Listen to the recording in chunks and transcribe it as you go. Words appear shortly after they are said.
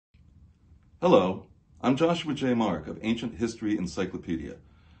Hello, I'm Joshua J. Mark of Ancient History Encyclopedia,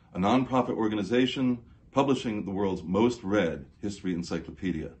 a nonprofit organization publishing the world's most read history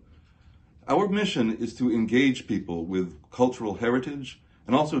encyclopedia. Our mission is to engage people with cultural heritage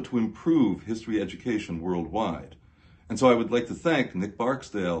and also to improve history education worldwide. And so I would like to thank Nick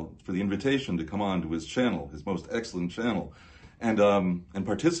Barksdale for the invitation to come on to his channel, his most excellent channel, and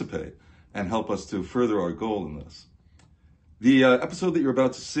participate and help us to further our goal in this. The episode that you're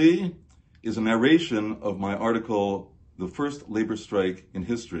about to see is a narration of my article, The First Labor Strike in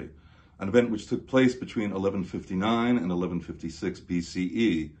History, an event which took place between 1159 and 1156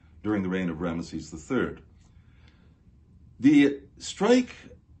 BCE during the reign of Ramses III. The strike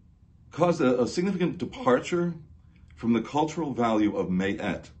caused a significant departure from the cultural value of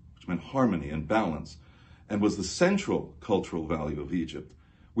Mayet, which meant harmony and balance, and was the central cultural value of Egypt,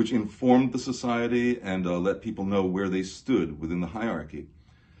 which informed the society and let people know where they stood within the hierarchy.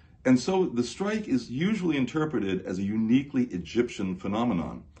 And so the strike is usually interpreted as a uniquely Egyptian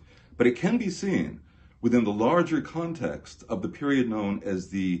phenomenon, but it can be seen within the larger context of the period known as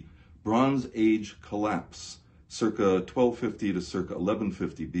the Bronze Age collapse, circa 1250 to circa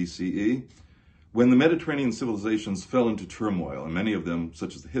 1150 BCE, when the Mediterranean civilizations fell into turmoil, and many of them,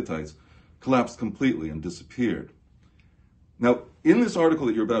 such as the Hittites, collapsed completely and disappeared. Now, in this article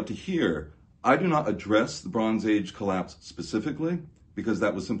that you're about to hear, I do not address the Bronze Age collapse specifically, because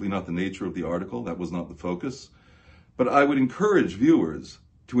that was simply not the nature of the article, that was not the focus. But I would encourage viewers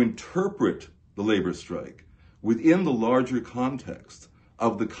to interpret the labor strike within the larger context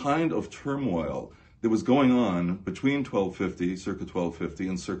of the kind of turmoil that was going on between circa 1250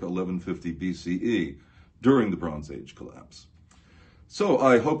 and circa 1150 BCE during the Bronze Age collapse. So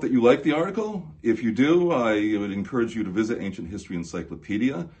I hope that you like the article. If you do, I would encourage you to visit Ancient History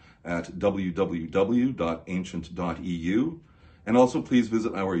Encyclopedia at www.ancient.eu. And also please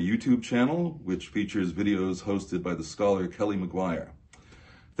visit our YouTube channel, which features videos hosted by the scholar Kelly McGuire.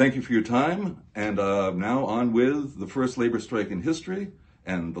 Thank you for your time, and now on with the first labor strike in history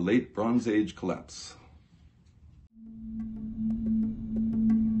and the late Bronze Age collapse.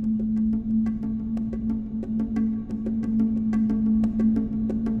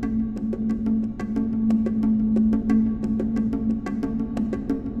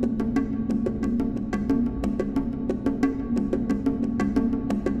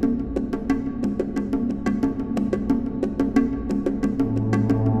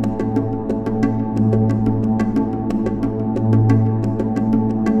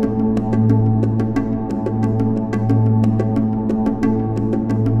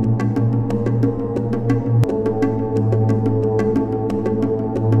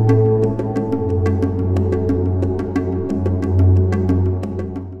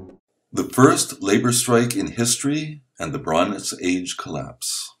 The first labor strike in history and the Bronze Age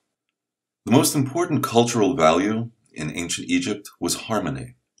collapse. The most important cultural value in ancient Egypt was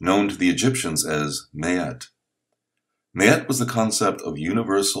harmony, known to the Egyptians as Mayet. Mayet was the concept of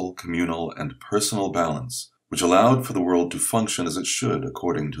universal, communal, and personal balance, which allowed for the world to function as it should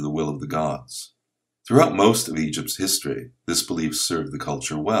according to the will of the gods. Throughout most of Egypt's history, this belief served the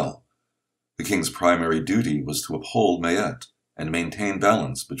culture well. The king's primary duty was to uphold Mayet and maintain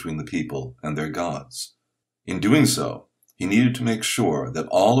balance between the people and their gods. In doing so, he needed to make sure that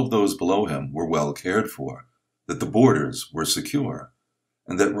all of those below him were well cared for, that the borders were secure,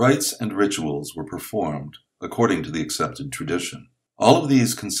 and that rites and rituals were performed according to the accepted tradition. All of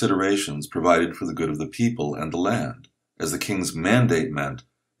these considerations provided for the good of the people and the land, as the king's mandate meant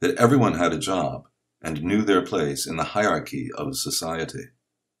that everyone had a job and knew their place in the hierarchy of society.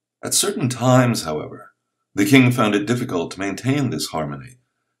 At certain times, however, the king found it difficult to maintain this harmony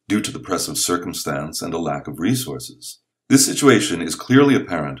due to the press of circumstance and a lack of resources. This situation is clearly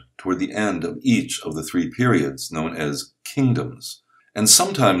apparent toward the end of each of the three periods known as kingdoms, and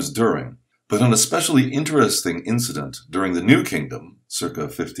sometimes during, but an especially interesting incident during the New Kingdom, circa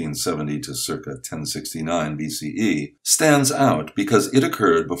 1570 to circa 1069 BCE, stands out because it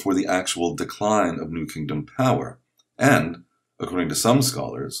occurred before the actual decline of New Kingdom power, and, according to some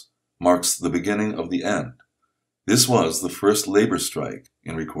scholars, marks the beginning of the end. This was the first labor strike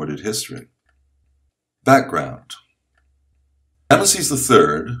in recorded history. Background. Ramses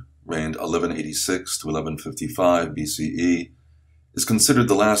III, reigned 1186 to 1155 BCE, is considered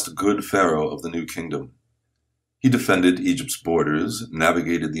the last good pharaoh of the New Kingdom. He defended Egypt's borders,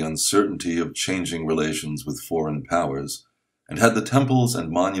 navigated the uncertainty of changing relations with foreign powers, and had the temples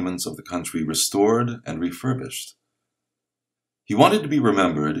and monuments of the country restored and refurbished. He wanted to be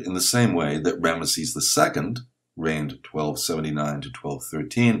remembered in the same way that Ramses II, reigned 1279 to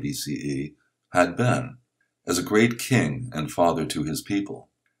 1213 BCE, had been, as a great king and father to his people.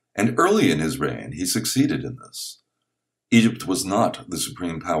 And early in his reign, he succeeded in this. Egypt was not the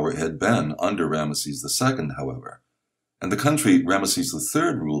supreme power it had been under Ramses II, however, and the country Ramses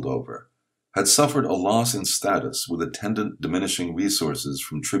III ruled over had suffered a loss in status with attendant diminishing resources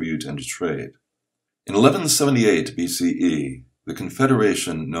from tribute and trade. In 1178 BCE, the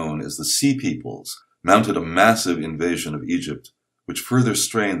confederation known as the Sea Peoples mounted a massive invasion of Egypt, which further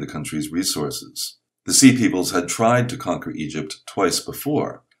strained the country's resources. The Sea Peoples had tried to conquer Egypt twice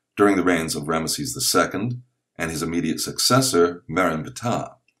before, during the reigns of Ramses II and his immediate successor,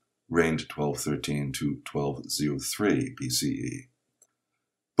 Merenptah, reigned 1213 to 1203 BCE.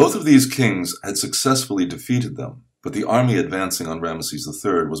 Both of these kings had successfully defeated them, but the army advancing on Ramses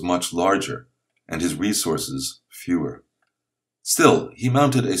III was much larger, and his resources fewer. Still, he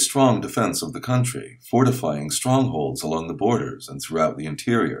mounted a strong defense of the country, fortifying strongholds along the borders and throughout the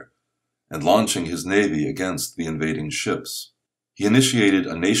interior, and launching his navy against the invading ships. He initiated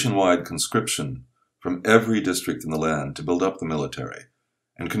a nationwide conscription from every district in the land to build up the military,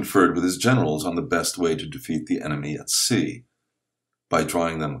 and conferred with his generals on the best way to defeat the enemy at sea, by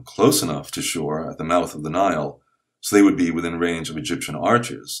drawing them close enough to shore at the mouth of the Nile so they would be within range of Egyptian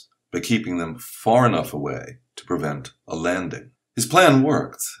archers, but keeping them far enough away to prevent a landing. His plan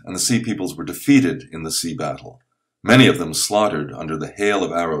worked, and the Sea Peoples were defeated in the sea battle, many of them slaughtered under the hail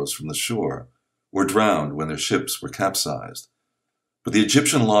of arrows from the shore, or drowned when their ships were capsized. But the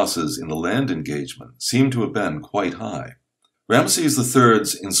Egyptian losses in the land engagement seem to have been quite high. Ramses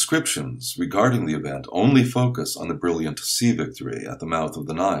III's inscriptions regarding the event only focus on the brilliant sea victory at the mouth of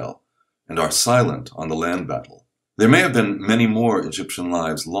the Nile, and are silent on the land battle. There may have been many more Egyptian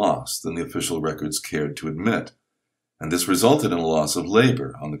lives lost than the official records cared to admit, and this resulted in a loss of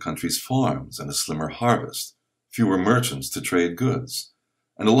labor on the country's farms and a slimmer harvest, fewer merchants to trade goods,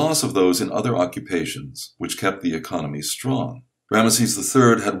 and a loss of those in other occupations which kept the economy strong. Ramses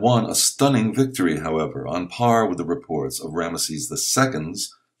III had won a stunning victory, however, on par with the reports of Ramses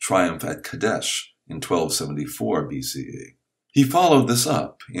II's triumph at Kadesh in 1274 BCE. He followed this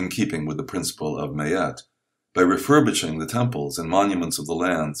up, in keeping with the principle of Mayet, by refurbishing the temples and monuments of the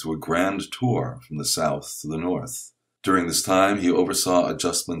land through a grand tour from the south to the north. During this time, he oversaw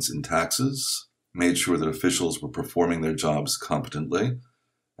adjustments in taxes, made sure that officials were performing their jobs competently,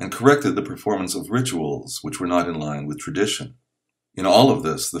 and corrected the performance of rituals which were not in line with tradition. In all of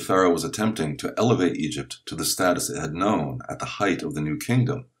this, the pharaoh was attempting to elevate Egypt to the status it had known at the height of the new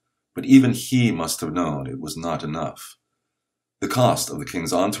kingdom, but even he must have known it was not enough. The cost of the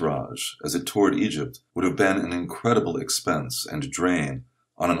king's entourage, as it toured Egypt, would have been an incredible expense and drain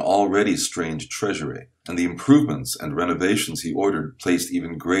on an already strained treasury, and the improvements and renovations he ordered placed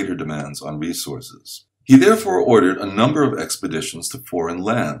even greater demands on resources. He therefore ordered a number of expeditions to foreign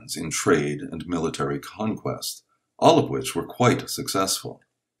lands in trade and military conquest, all of which were quite successful.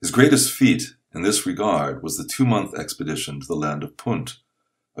 His greatest feat in this regard was the 2-month expedition to the land of Punt,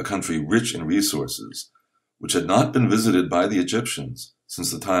 a country rich in resources, which had not been visited by the Egyptians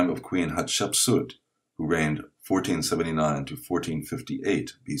since the time of Queen Hatshepsut, who reigned 1479 to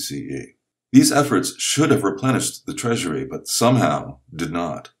 1458 BCE. These efforts should have replenished the treasury, but somehow did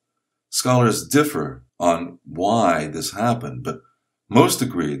not. Scholars differ on why this happened, but most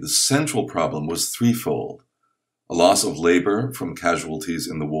agree the central problem was threefold: a loss of labor from casualties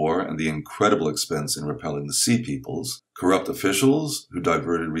in the war and the incredible expense in repelling the Sea Peoples, corrupt officials who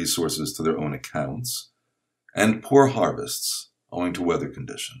diverted resources to their own accounts, and poor harvests owing to weather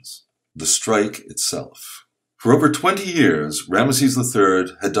conditions. The strike itself. For over 20 years, Ramses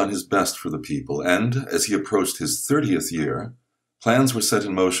III had done his best for the people, and, as he approached his 30th year, plans were set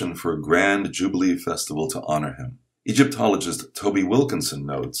in motion for a grand Jubilee festival to honor him. Egyptologist Toby Wilkinson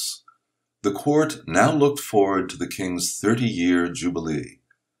notes, "The court now looked forward to the king's 30-year Jubilee,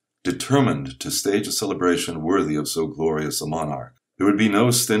 determined to stage a celebration worthy of so glorious a monarch. There would be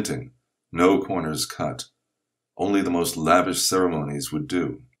no stinting, no corners cut. Only the most lavish ceremonies would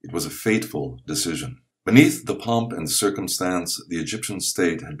do. It was a fateful decision." Beneath the pomp and circumstance, the Egyptian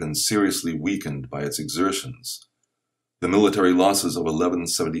state had been seriously weakened by its exertions. The military losses of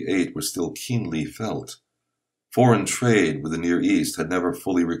 1178 were still keenly felt. Foreign trade with the Near East had never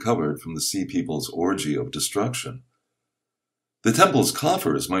fully recovered from the Sea People's orgy of destruction. The temple's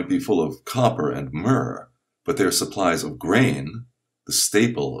coffers might be full of copper and myrrh, but their supplies of grain, the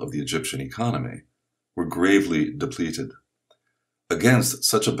staple of the Egyptian economy, were gravely depleted. Against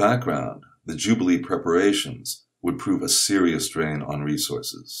such a background, the Jubilee preparations would prove a serious drain on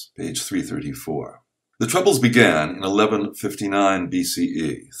resources. Page 334. The troubles began in 1159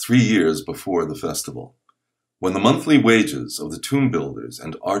 BCE, 3 years before the festival, when the monthly wages of the tomb builders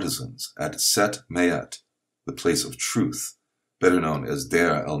and artisans at Set Mayet, the place of truth, better known as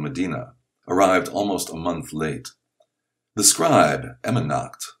Deir el-Medina, arrived almost a month late. The scribe,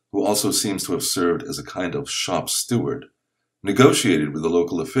 Eminacht, who also seems to have served as a kind of shop steward, negotiated with the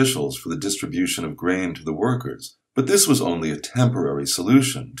local officials for the distribution of grain to the workers, but this was only a temporary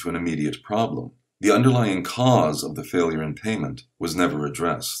solution to an immediate problem. The underlying cause of the failure in payment was never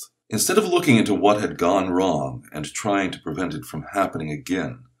addressed. Instead of looking into what had gone wrong and trying to prevent it from happening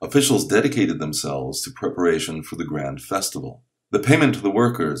again, officials dedicated themselves to preparation for the grand festival. The payment to the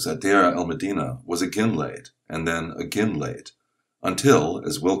workers at Deir el-Medina was again late, and then again late, until,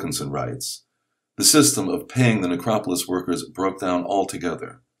 as Wilkinson writes, the system of paying the necropolis workers broke down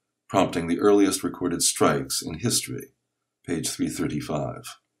altogether, prompting the earliest recorded strikes in history, page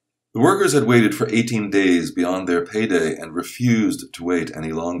 335. The workers had waited for 18 days beyond their payday and refused to wait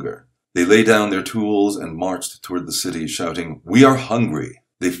any longer. They laid down their tools and marched toward the city, shouting, "We are hungry!"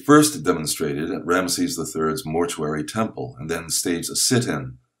 They first demonstrated at Ramses III's mortuary temple and then staged a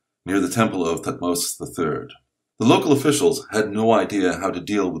sit-in near the temple of Thutmose III. The local officials had no idea how to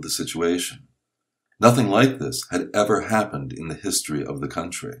deal with the situation. Nothing like this had ever happened in the history of the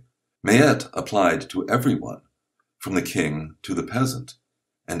country. Mayet applied to everyone, from the king to the peasant,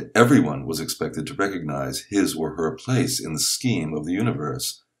 and everyone was expected to recognize his or her place in the scheme of the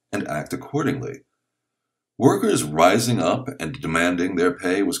universe and act accordingly. Workers rising up and demanding their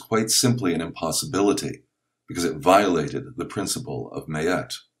pay was quite simply an impossibility, because it violated the principle of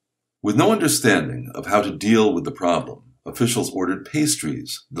Mayet. With no understanding of how to deal with the problem, officials ordered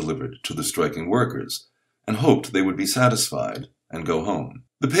pastries delivered to the striking workers, and hoped they would be satisfied and go home.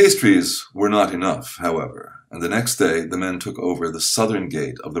 The pastries were not enough, however, and the next day the men took over the southern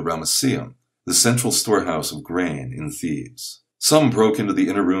gate of the Ramesseum, the central storehouse of grain in Thebes. Some broke into the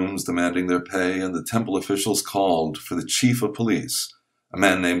inner rooms demanding their pay, and the temple officials called for the chief of police, a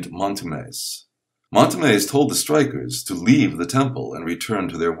man named Montemes. Montemes told the strikers to leave the temple and return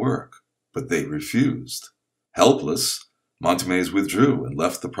to their work, but they refused. Helpless, Montemes withdrew and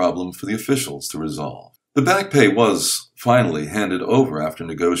left the problem for the officials to resolve. The back pay was finally handed over after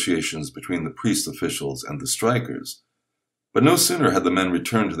negotiations between the priest officials and the strikers, but no sooner had the men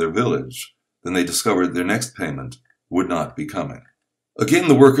returned to their village than they discovered their next payment would not be coming. Again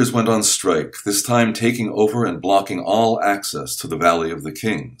the workers went on strike, this time taking over and blocking all access to the Valley of the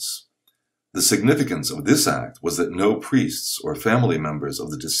Kings. The significance of this act was that no priests or family members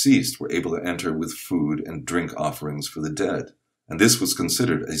of the deceased were able to enter with food and drink offerings for the dead, and this was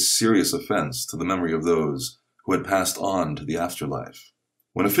considered a serious offense to the memory of those who had passed on to the afterlife.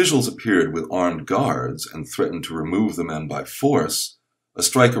 When officials appeared with armed guards and threatened to remove the men by force, a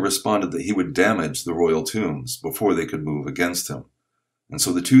striker responded that he would damage the royal tombs before they could move against him, and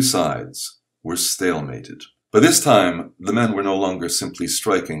so the two sides were stalemated. By this time, the men were no longer simply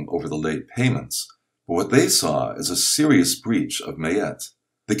striking over the late payments, but what they saw as a serious breach of Mayet.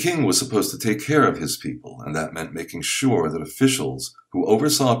 The king was supposed to take care of his people, and that meant making sure that officials who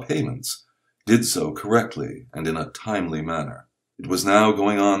oversaw payments did so correctly and in a timely manner. It was now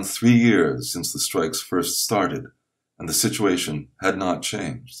going on 3 years since the strikes first started, and the situation had not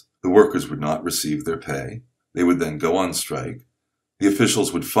changed. The workers would not receive their pay. They would then go on strike. The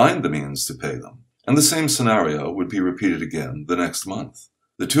officials would find the means to pay them, and the same scenario would be repeated again the next month.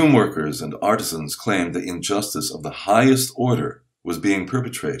 The tomb workers and artisans claimed the injustice of the highest order was being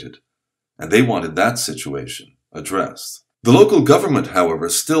perpetrated, and they wanted that situation addressed. The local government, however,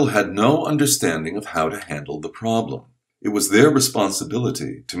 still had no understanding of how to handle the problem. It was their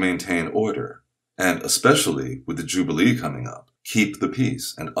responsibility to maintain order, and especially with the Jubilee coming up, keep the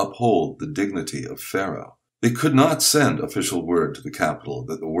peace and uphold the dignity of Pharaoh. They could not send official word to the capital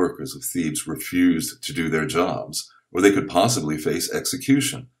that the workers of Thebes refused to do their jobs, or they could possibly face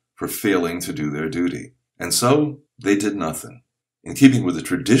execution for failing to do their duty. And so they did nothing. In keeping with the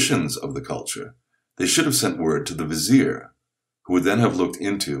traditions of the culture, they should have sent word to the vizier, who would then have looked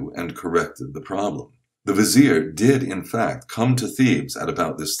into and corrected the problem. The vizier did, in fact, come to Thebes at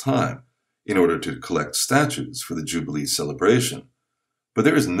about this time in order to collect statues for the Jubilee celebration, but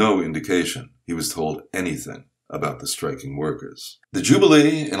there is no indication he was told anything about the striking workers. The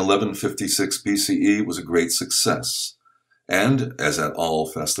Jubilee in 1156 BCE was a great success, and, as at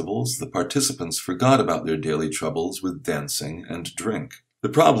all festivals, the participants forgot about their daily troubles with dancing and drink. The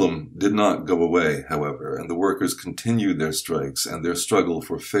problem did not go away, however, and the workers continued their strikes and their struggle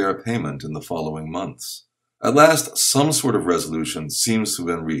for fair payment in the following months. At last, some sort of resolution seems to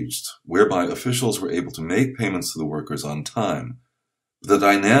have been reached, whereby officials were able to make payments to the workers on time. The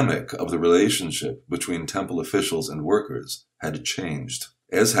dynamic of the relationship between temple officials and workers had changed,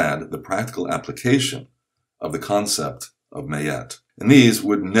 as had the practical application of the concept of Mayet, and these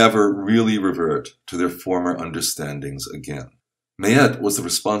would never really revert to their former understandings again. Mayet was the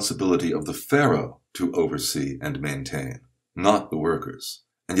responsibility of the pharaoh to oversee and maintain, not the workers.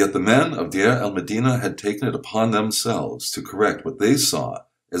 And yet the men of Deir el-Medina had taken it upon themselves to correct what they saw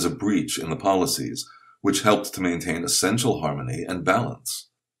as a breach in the policies, which helped to maintain essential harmony and balance.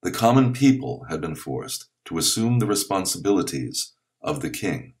 The common people had been forced to assume the responsibilities of the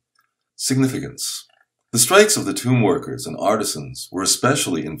king. Significance. The strikes of the tomb workers and artisans were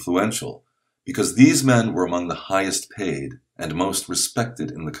especially influential because these men were among the highest paid and most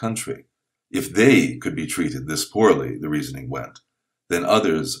respected in the country. If they could be treated this poorly, the reasoning went, then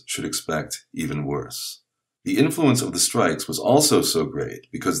others should expect even worse. The influence of the strikes was also so great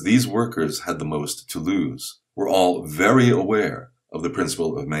because these workers had the most to lose, were all very aware of the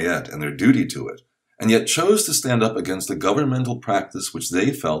principle of Mayet and their duty to it, and yet chose to stand up against a governmental practice which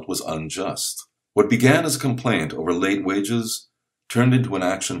they felt was unjust. What began as a complaint over late wages turned into an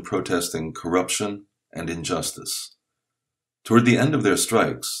action protesting corruption and injustice. Toward the end of their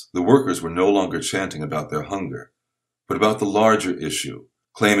strikes, the workers were no longer chanting about their hunger, but about the larger issue,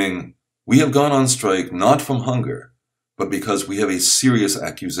 claiming, "We have gone on strike not from hunger, but because we have a serious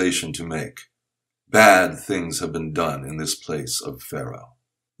accusation to make. Bad things have been done in this place of Pharaoh."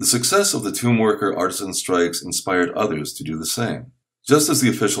 The success of the tomb worker artisan strikes inspired others to do the same. Just as the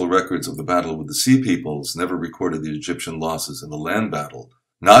official records of the battle with the Sea Peoples never recorded the Egyptian losses in the land battle,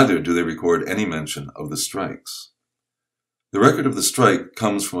 neither do they record any mention of the strikes. The record of the strike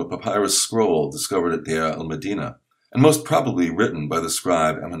comes from a papyrus scroll discovered at Deir el-Medina, and most probably written by the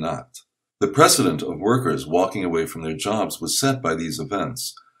scribe Amenat. The precedent of workers walking away from their jobs was set by these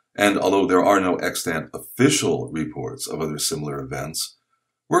events, and although there are no extant official reports of other similar events,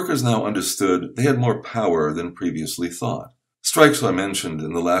 workers now understood they had more power than previously thought. Strikes are mentioned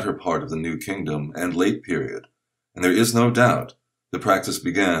in the latter part of the New Kingdom and late period, and there is no doubt the practice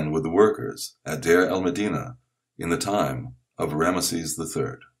began with the workers at Deir el-Medina in the time of Ramses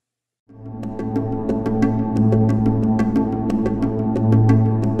III.